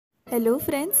Hello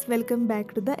friends, welcome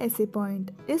back to the ऐसे point.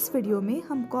 इस video में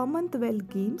हम कॉमनवेल्थ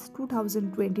गेम्स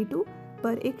 2022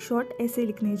 पर एक शॉर्ट ऐसे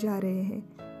लिखने जा रहे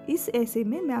हैं। इस ऐसे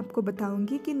में मैं आपको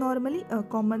बताऊंगी कि नॉर्मली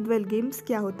कॉमनवेल्थ गेम्स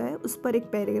क्या होता है, उस पर एक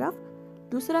पैराग्राफ,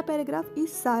 दूसरा पैराग्राफ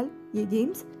इस साल ये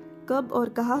गेम्स कब और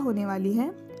कहाँ होने वाली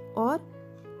हैं, और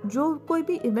जो कोई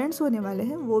भी इवेंट्स होने वाले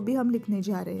हैं वो भी हम लिखने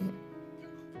जा रहे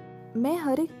हैं। मैं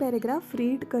हर एक पैराग्राफ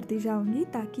रीड करती जाऊंगी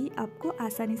ताकि आपको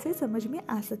आसानी से समझ में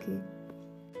आ सके।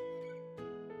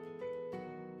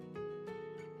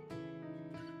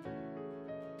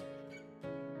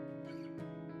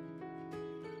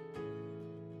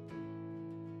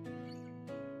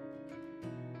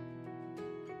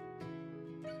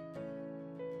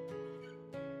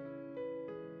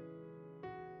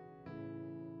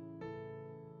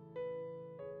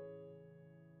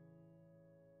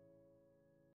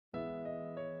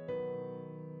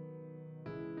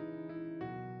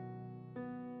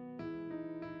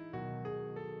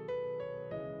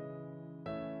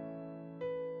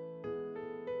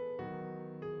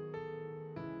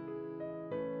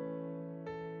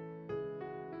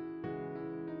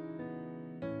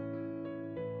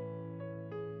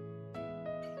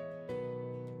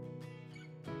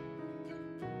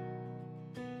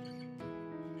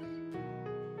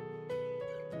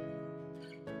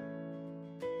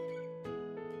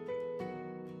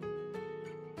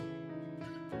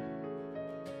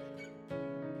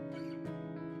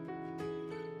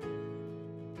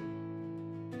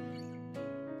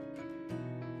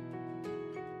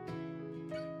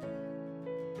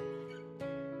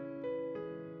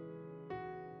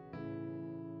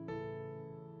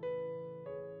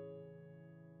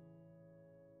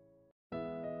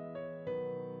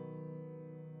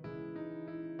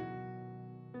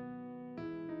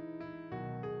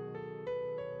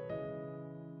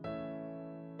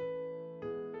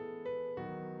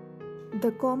 The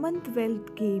Commonwealth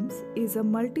Games is a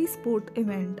multi-sport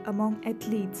event among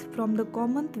athletes from the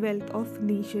Commonwealth of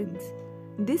Nations.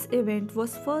 This event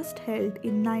was first held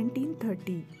in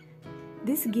 1930.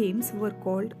 These games were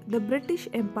called the British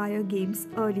Empire Games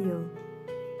earlier.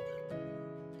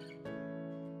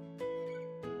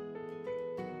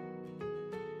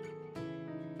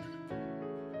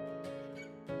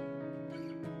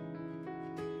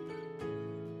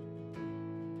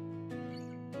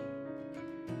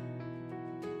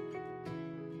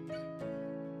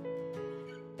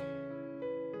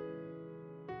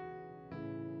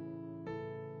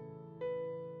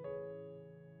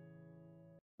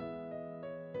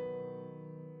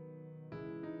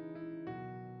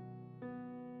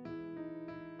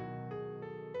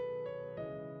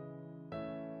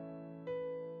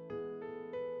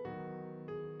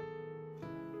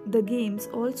 The games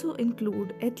also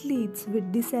include athletes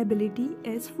with disability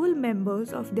as full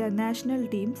members of their national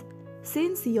teams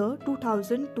since year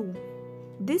 2002.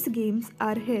 These games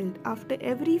are held after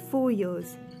every 4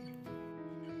 years.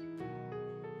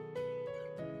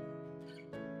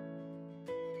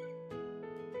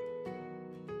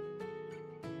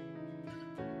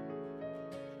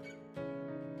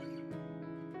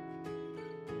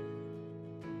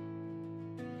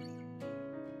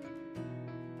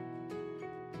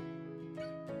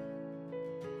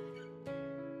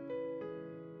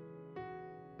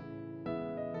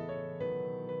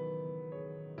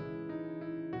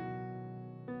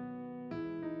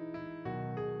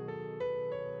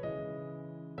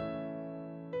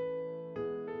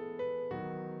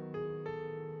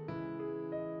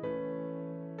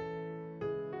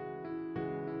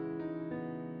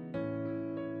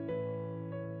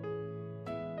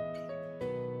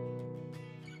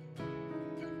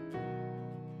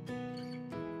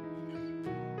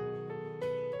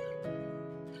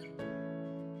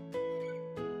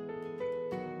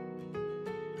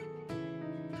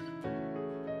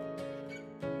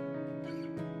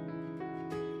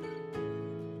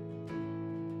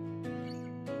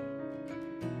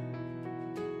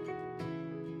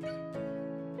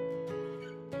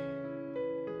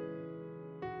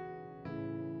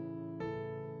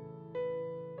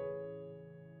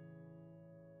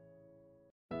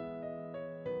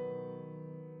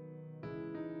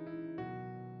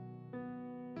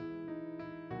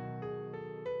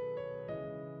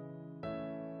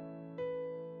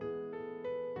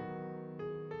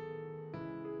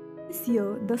 This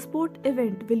year, the sport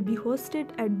event will be hosted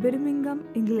at Birmingham,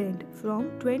 England from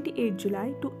 28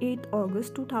 July to 8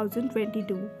 August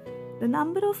 2022. The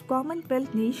number of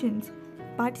Commonwealth nations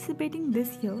participating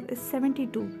this year is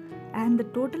 72 and the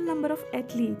total number of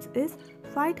athletes is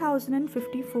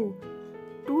 5,054.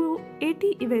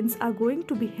 280 events are going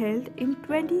to be held in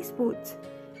 20 sports.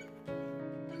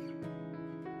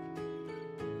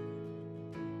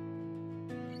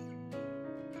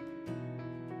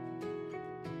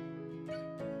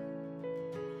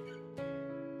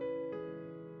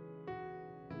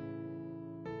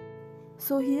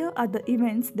 So here are the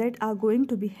events that are going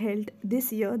to be held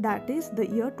this year, that is the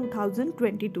year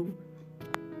 2022.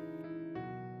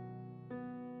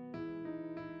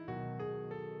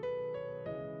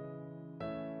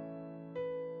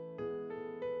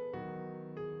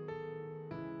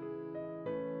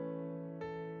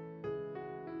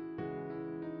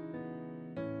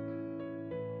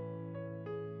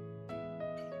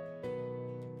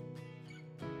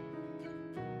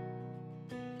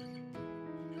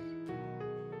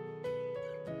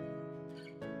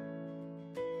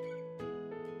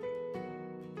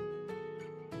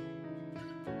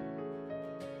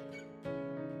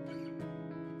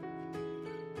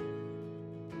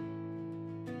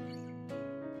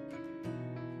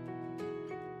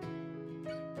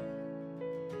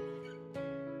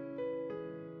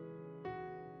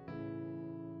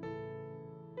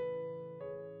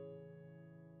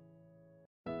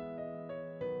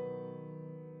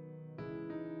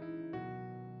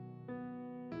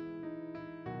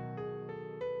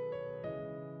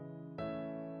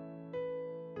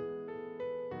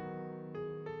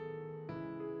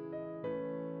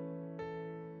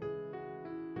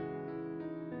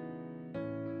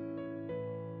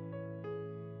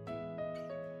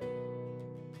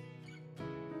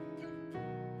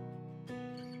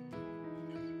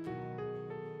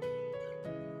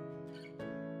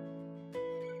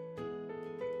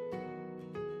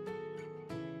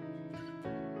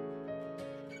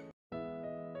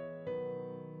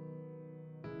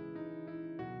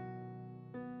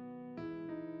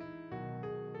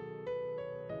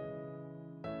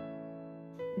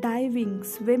 Diving,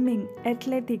 swimming,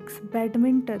 athletics,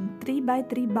 badminton,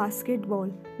 3x3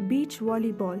 basketball, beach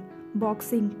volleyball,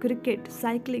 boxing, cricket,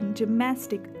 cycling,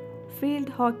 gymnastics, field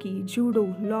hockey,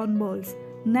 judo, lawn bowls,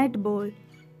 netball,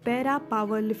 para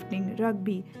powerlifting,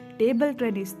 rugby, table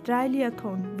tennis,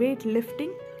 triathlon,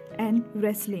 weightlifting, and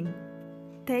wrestling.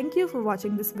 Thank you for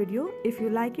watching this video. If you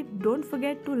like it, don't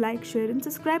forget to like, share and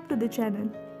subscribe to the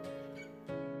channel.